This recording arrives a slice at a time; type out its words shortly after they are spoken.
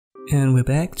And we're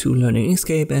back to learning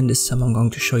Inkscape, and this time I'm going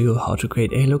to show you how to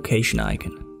create a location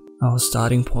icon. Our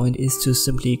starting point is to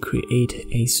simply create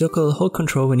a circle, hold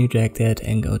Ctrl when you drag that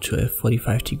and go to a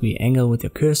 45-degree angle with your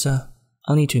cursor.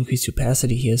 I'll need to increase the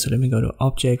opacity here, so let me go to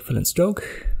Object, Fill and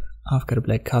Stroke. I've got a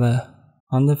black color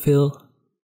on the fill,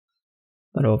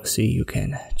 but obviously you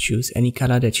can choose any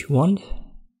color that you want.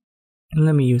 And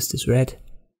let me use this red.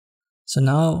 So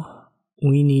now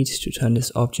we need to turn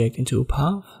this object into a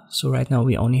path. So right now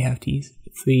we only have these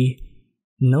 3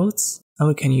 nodes, and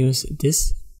we can use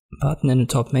this button in the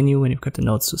top menu when you've got the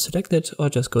nodes to select it, or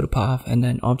just go to path and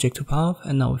then object to path,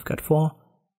 and now we've got 4.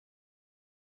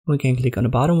 We can click on the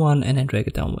bottom one and then drag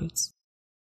it downwards.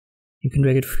 You can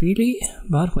drag it freely,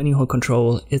 but when you hold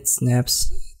Ctrl it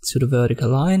snaps to the vertical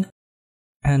line,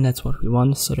 and that's what we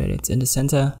want, so that it's in the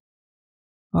center.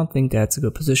 I think that's a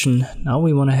good position. Now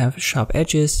we want to have sharp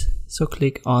edges, so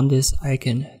click on this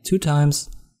icon 2 times,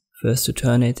 first to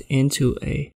turn it into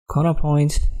a corner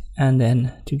point and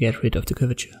then to get rid of the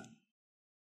curvature.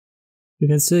 You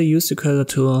can still use the cursor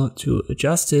tool to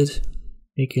adjust it,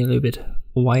 make it a little bit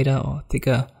wider or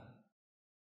thicker.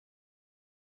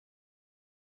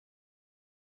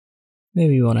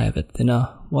 Maybe you want to have it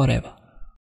thinner, whatever.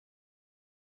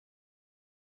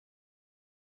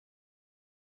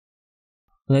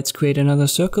 Let's create another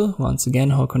circle. Once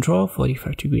again, hold Ctrl,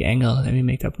 45-degree angle. Let me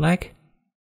make that black.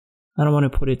 And I want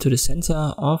to put it to the center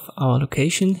of our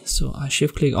location. So I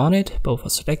shift click on it, both are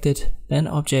selected. Then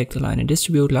Object, Align and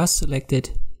Distribute, last selected,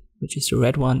 which is the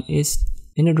red one, is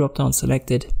in the drop down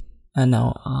selected. And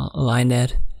now I'll align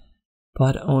that,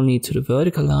 but only to the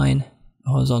vertical line.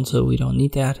 Horizontal, we don't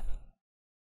need that.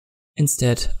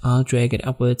 Instead, I'll drag it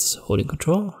upwards, holding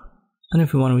Ctrl. And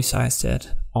if we want to resize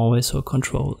that, always hold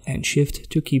Ctrl and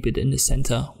Shift to keep it in the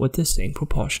center with the same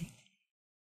proportion.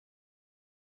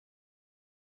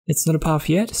 It's not a path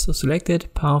yet, so select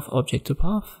it, Path, Object to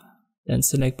Path. Then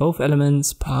select both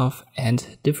elements, Path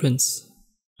and Difference.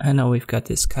 And now we've got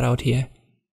this cutout here.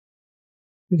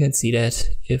 You can see that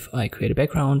if I create a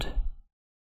background.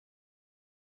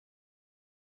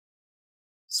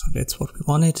 So that's what we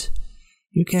wanted.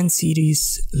 You can see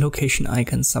these location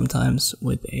icons sometimes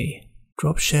with a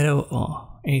drop shadow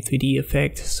or a 3D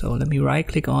effect. So let me right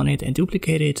click on it and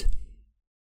duplicate it.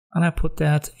 And I put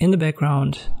that in the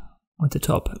background with the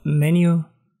top menu.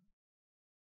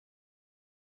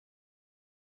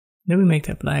 Then we make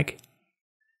that black.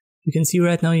 You can see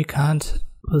right now you can't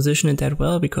position it that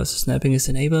well because snapping is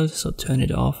enabled. So turn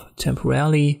it off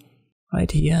temporarily right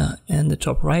here in the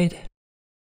top right.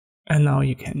 And now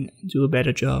you can do a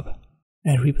better job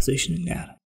at repositioning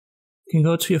that. You can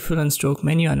go to your Fill and Stroke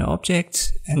menu under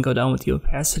Object and go down with the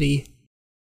opacity.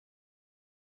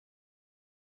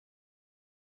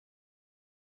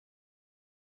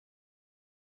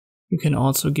 You can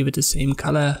also give it the same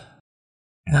color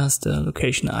as the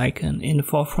location icon in the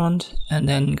forefront, and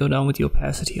then go down with the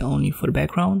opacity only for the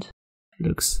background. It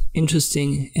looks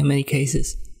interesting in many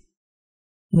cases.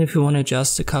 And if you want to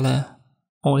adjust the color,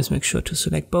 always make sure to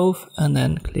select both and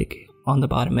then click on the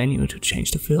bottom menu to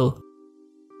change the fill.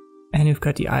 And you've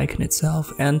got the icon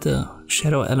itself and the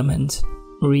shadow element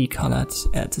recolored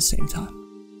at the same time.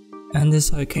 And this is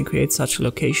how you can create such a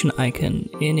location icon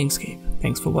in Inkscape.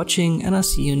 Thanks for watching, and I'll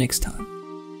see you next time.